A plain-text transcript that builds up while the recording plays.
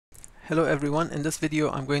Hello everyone, in this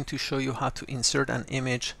video I'm going to show you how to insert an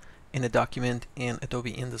image in a document in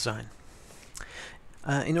Adobe InDesign.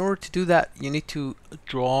 In order to do that, you need to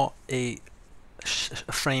draw a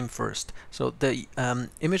frame first. So the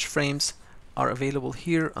image frames are available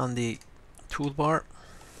here on the toolbar,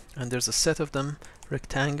 and there's a set of them: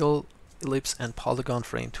 rectangle, ellipse, and polygon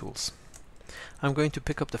frame tools. I'm going to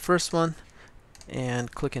pick up the first one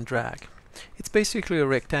and click and drag. It's basically a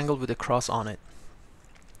rectangle with a cross on it,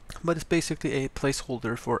 but it's basically a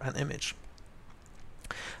placeholder for an image.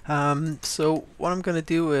 So what I'm going to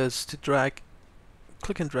do is to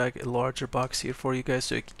click and drag a larger box here for you guys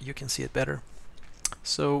so you can see it better.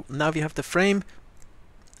 So now we have the frame,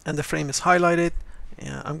 and the frame is highlighted.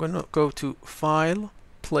 I'm going to go to File,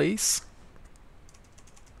 Place,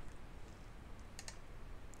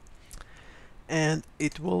 and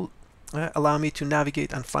it will allow me to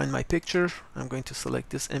navigate and find my picture. I'm going to select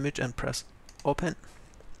this image and press Open,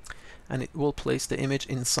 and it will place the image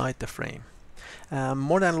inside the frame.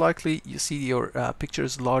 More than likely you see your picture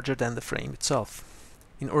is larger than the frame itself.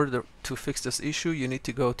 In order to fix this issue, you need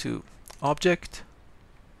to go to Object,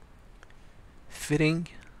 Fitting,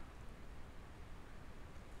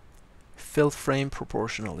 Fill Frame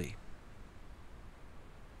Proportionally,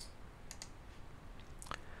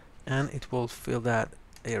 and it will fill that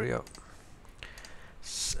area.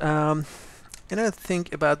 Another thing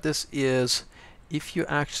about this is if you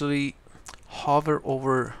actually hover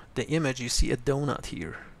over the image, you see a donut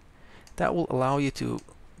here. That will allow you to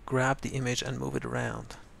grab the image and move it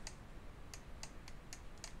around.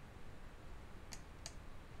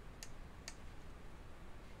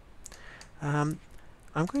 I'm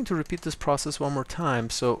going to repeat this process one more time.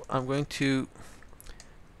 So I'm going to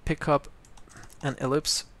pick up an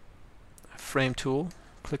ellipse frame tool,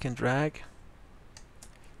 click and drag.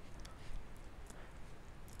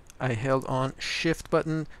 I held on Shift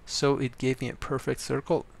button, so it gave me a perfect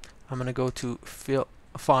circle. I'm going to go to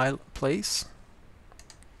File, Place.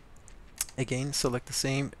 Again, select the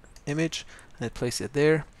same image and place it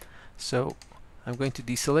there. So I'm going to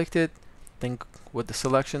deselect it, then with the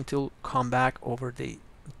selection tool come back over the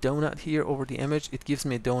donut here over the image. It gives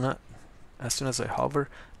me a donut as soon as I hover.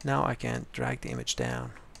 Now I can drag the image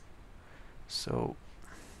down. So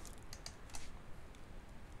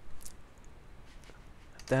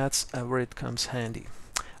that's where it comes handy.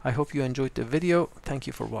 I hope you enjoyed the video. Thank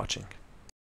you for watching.